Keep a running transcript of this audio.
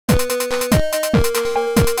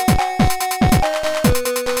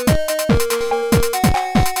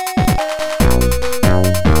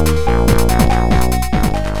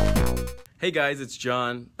Hey guys, it's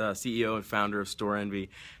John, the CEO and founder of Storenvy.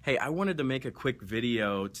 Hey, I wanted to make a quick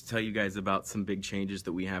video to tell you guys about some big changes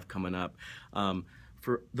that we have coming up.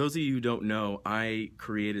 For those of you who don't know, I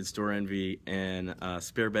created Storenvy in a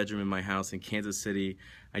spare bedroom in my house in Kansas City.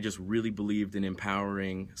 I just really believed in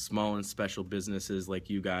empowering small and special businesses like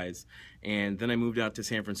you guys. And then I moved out to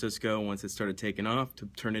San Francisco once it started taking off to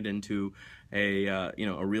turn it into a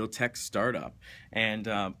real tech startup.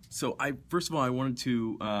 And so first of all, I wanted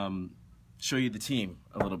to show you the team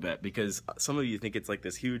a little bit, because some of you think it's like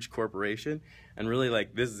this huge corporation, and really,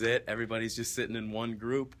 like, this is it. Everybody's just sitting in one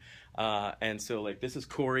group. And so, like, this is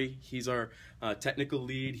Corey. He's our technical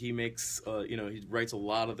lead. He makes he writes a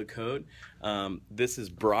lot of the code. This is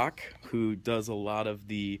Brock, who does a lot of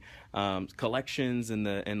the collections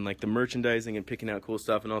and like the merchandising and picking out cool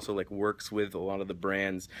stuff, and also like works with a lot of the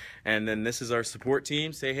brands. And then this is our support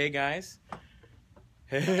team. Say hey, guys.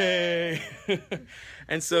 Hey.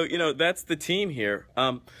 And so, that's the team here.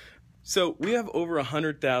 So we have over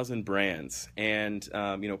 100,000 brands, and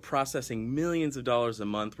processing millions of dollars a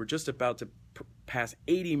month. We're just about to pass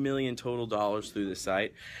 80 million total dollars through the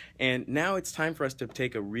site, and now it's time for us to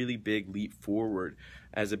take a really big leap forward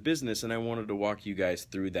as a business, and I wanted to walk you guys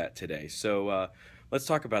through that today. So let's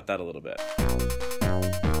talk about that a little bit.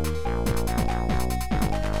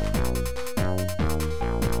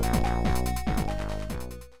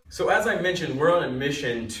 So as I mentioned, we're on a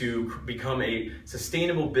mission to become a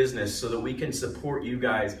sustainable business so that we can support you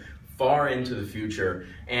guys far into the future.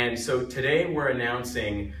 And so today we're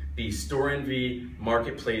announcing the Storenvy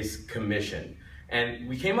Marketplace Commission. And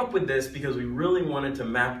we came up with this because we really wanted to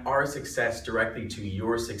map our success directly to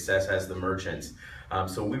your success as the merchants.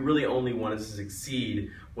 So we really only wanted to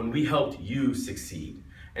succeed when we helped you succeed.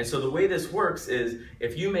 And so the way this works is,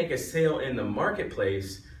 if you make a sale in the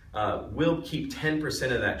marketplace, we'll keep 10%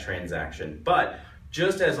 of that transaction. But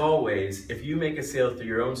just as always, if you make a sale through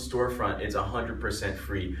your own storefront, it's 100%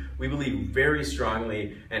 free. We believe very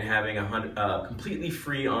strongly in having a completely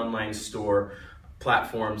free online store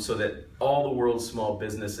platform so that all the world's small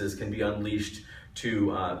businesses can be unleashed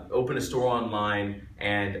to open a store online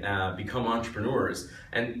and become entrepreneurs.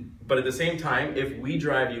 But at the same time, if we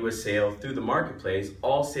drive you a sale through the marketplace,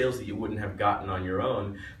 all sales that you wouldn't have gotten on your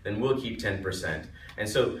own, then we'll keep 10%. And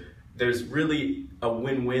so there's really a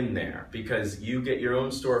win-win there, because you get your own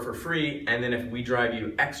store for free, and then if we drive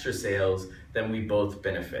you extra sales, then we both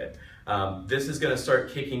benefit. This is going to start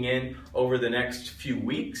kicking in over the next few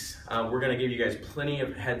weeks. We're going to give you guys plenty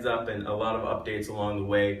of heads up and a lot of updates along the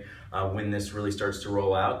way when this really starts to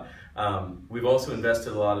roll out. We've also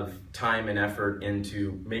invested a lot of time and effort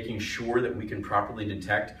into making sure that we can properly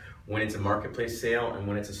detect when it's a marketplace sale and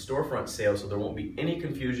when it's a storefront sale, so there won't be any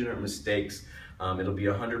confusion or mistakes. It'll be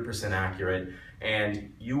 100% accurate,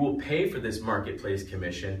 and you will pay for this marketplace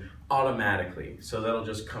commission automatically. So that'll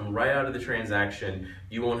just come right out of the transaction.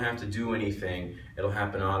 You won't have to do anything. It'll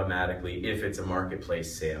happen automatically if it's a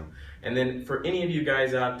marketplace sale. And then for any of you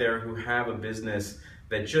guys out there who have a business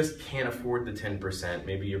that just can't afford the 10%,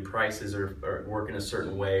 maybe your prices are working a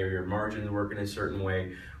certain way, or your margins work in a certain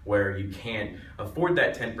way where you can't afford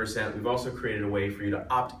that 10%, we've also created a way for you to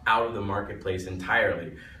opt out of the marketplace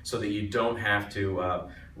entirely so that you don't have to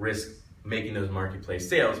risk making those marketplace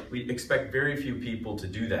sales. We expect very few people to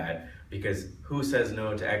do that, because who says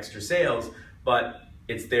no to extra sales? But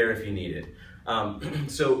it's there if you need it.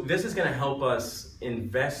 So this is gonna help us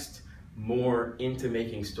invest more into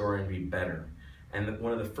making Storenvy better. And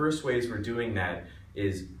one of the first ways we're doing that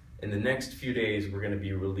is, in the next few days, we're going to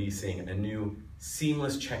be releasing a new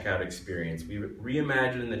seamless checkout experience. We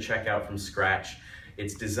reimagined the checkout from scratch.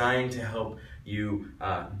 It's designed to help you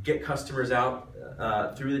get customers out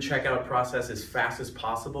through the checkout process as fast as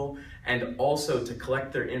possible, and also to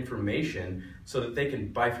collect their information so that they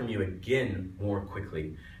can buy from you again more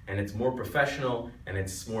quickly. And it's more professional, and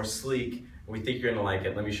it's more sleek. We think you're going to like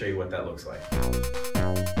it. Let me show you what that looks like.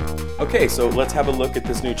 Okay, so let's have a look at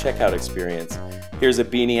this new checkout experience. Here's a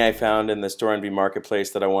beanie I found in the Storenvy Marketplace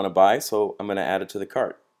that I want to buy, so I'm going to add it to the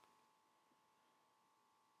cart.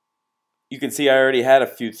 You can see I already had a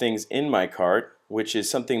few things in my cart, which is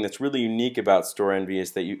something that's really unique about Storenvy,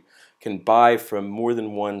 is that you can buy from more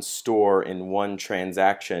than one store in one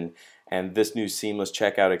transaction, and this new seamless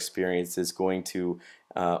checkout experience is going to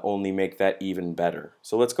only make that even better.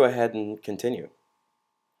 So let's go ahead and continue.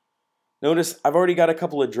 Notice I've already got a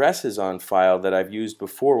couple addresses on file that I've used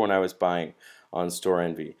before when I was buying on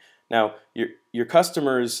Storenvy. Now, your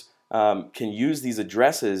customers can use these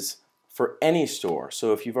addresses for any store.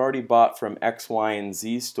 So if you've already bought from X, Y, and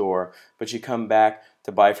Z store, but you come back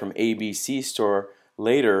to buy from ABC store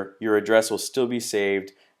later, your address will still be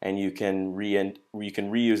saved, and you can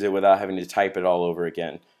reuse it without having to type it all over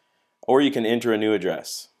again. Or you can enter a new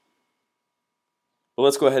address. But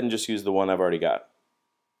let's go ahead and just use the one I've already got.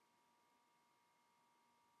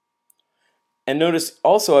 And notice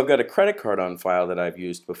also I've got a credit card on file that I've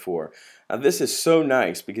used before. Now this is so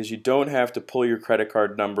nice because you don't have to pull your credit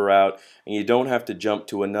card number out and you don't have to jump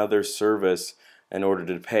to another service in order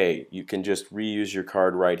to pay. You can just reuse your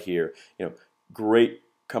card right here. Great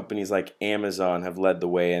companies like Amazon have led the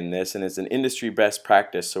way in this, and it's an industry best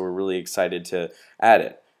practice, so we're really excited to add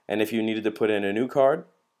it. And if you needed to put in a new card,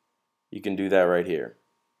 you can do that right here.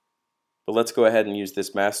 But let's go ahead and use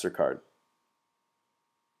this MasterCard.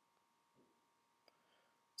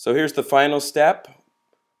 So here's the final step.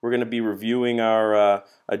 We're going to be reviewing our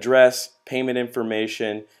address, payment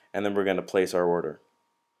information, and then we're going to place our order.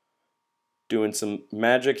 Doing some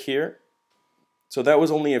magic here. So that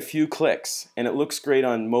was only a few clicks, and it looks great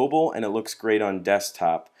on mobile and it looks great on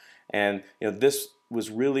desktop. And this was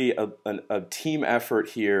really a team effort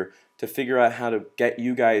here to figure out how to get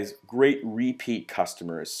you guys great repeat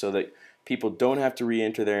customers so that people don't have to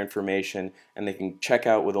re-enter their information and they can check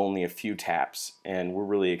out with only a few taps, and we're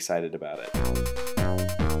really excited about it.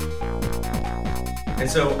 And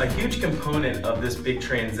so a huge component of this big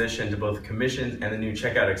transition to both commissions and the new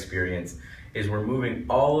checkout experience is we're moving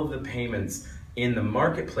all of the payments in the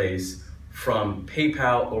marketplace from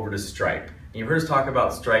PayPal over to Stripe. You've heard us talk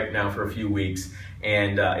about Stripe now for a few weeks,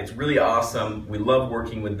 and it's really awesome. We love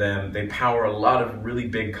working with them. They power a lot of really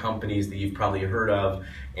big companies that you've probably heard of,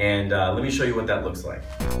 and let me show you what that looks like.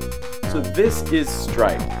 So this is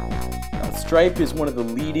Stripe. Stripe is one of the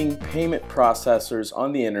leading payment processors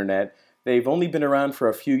on the internet. They've only been around for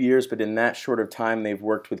a few years, but in that short of time they've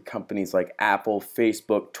worked with companies like Apple,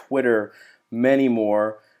 Facebook, Twitter, many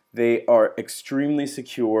more. They are extremely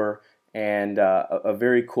secure and a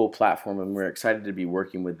very cool platform, and we're excited to be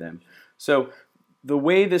working with them. So the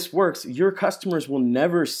way this works, your customers will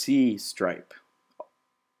never see Stripe.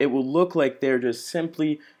 It will look like they're just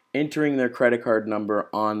simply entering their credit card number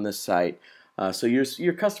on the site. So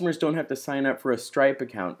your customers don't have to sign up for a Stripe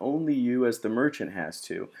account. Only you as the merchant has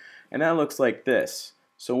to. And that looks like this.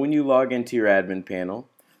 So when you log into your admin panel,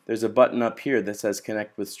 there's a button up here that says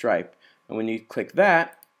Connect with Stripe. And when you click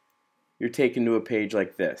that, you're taken to a page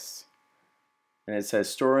like this. And it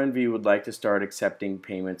says Storenvy would like to start accepting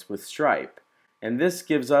payments with Stripe. And this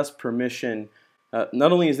gives us permission.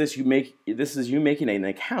 Not only is this you making an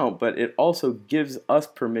account, but it also gives us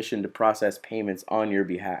permission to process payments on your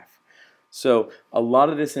behalf. So a lot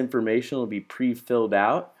of this information will be pre-filled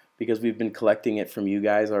out because we've been collecting it from you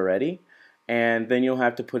guys already. And then you'll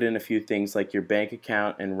have to put in a few things like your bank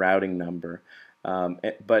account and routing number.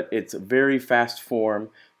 But it's a very fast form,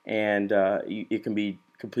 and it can be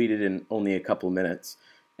completed in only a couple minutes.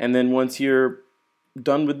 And then once you're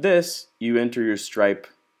done with this, you enter your Stripe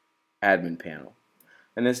admin panel.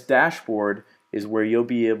 And this dashboard is where you'll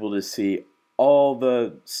be able to see all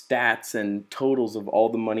the stats and totals of all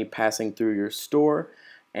the money passing through your store,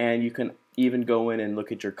 and you can even go in and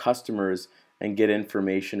look at your customers and get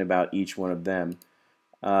information about each one of them.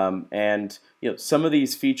 And some of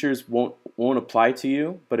these features won't apply to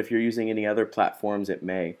you, but if you're using any other platforms, it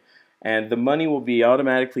may. And the money will be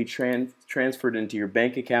automatically transferred into your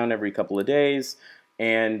bank account every couple of days,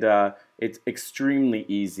 and it's extremely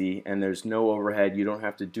easy, and there's no overhead. You don't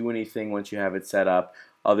have to do anything once you have it set up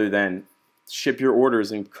other than ship your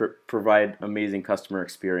orders and provide amazing customer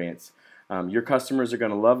experience. Your customers are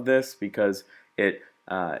going to love this because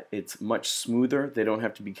it's much smoother. They don't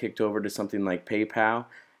have to be kicked over to something like PayPal,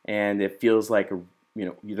 and it feels like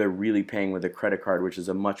they're really paying with a credit card, which is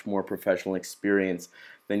a much more professional experience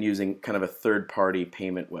than using kind of a third-party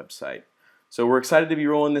payment website. So we're excited to be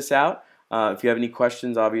rolling this out. If you have any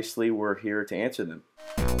questions, obviously we're here to answer them.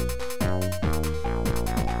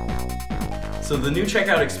 So the new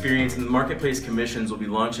checkout experience and the marketplace commissions will be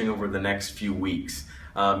launching over the next few weeks.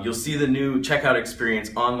 You'll see the new checkout experience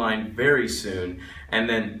online very soon, and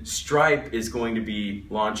then Stripe is going to be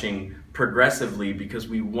launching progressively because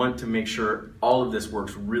we want to make sure all of this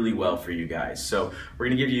works really well for you guys. So we're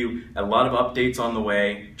going to give you a lot of updates on the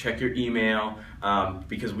way. Check your email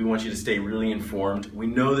because we want you to stay really informed. We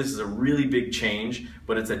know this is a really big change,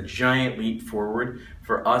 but it's a giant leap forward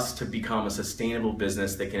for us to become a sustainable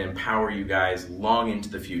business that can empower you guys long into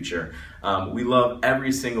the future. We love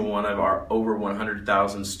every single one of our over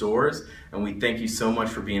 100,000 stores, and we thank you so much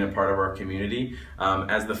for being a part of our community.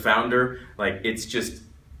 As the founder, it's just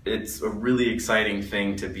it's a really exciting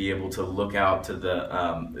thing to be able to look out to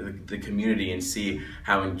the community and see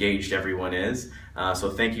how engaged everyone is. So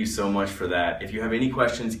thank you so much for that. If you have any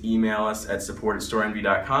questions, email us at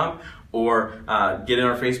support@storenvy.com or get in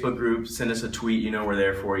our Facebook group, send us a tweet. You know we're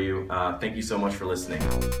there for you. Thank you so much for listening.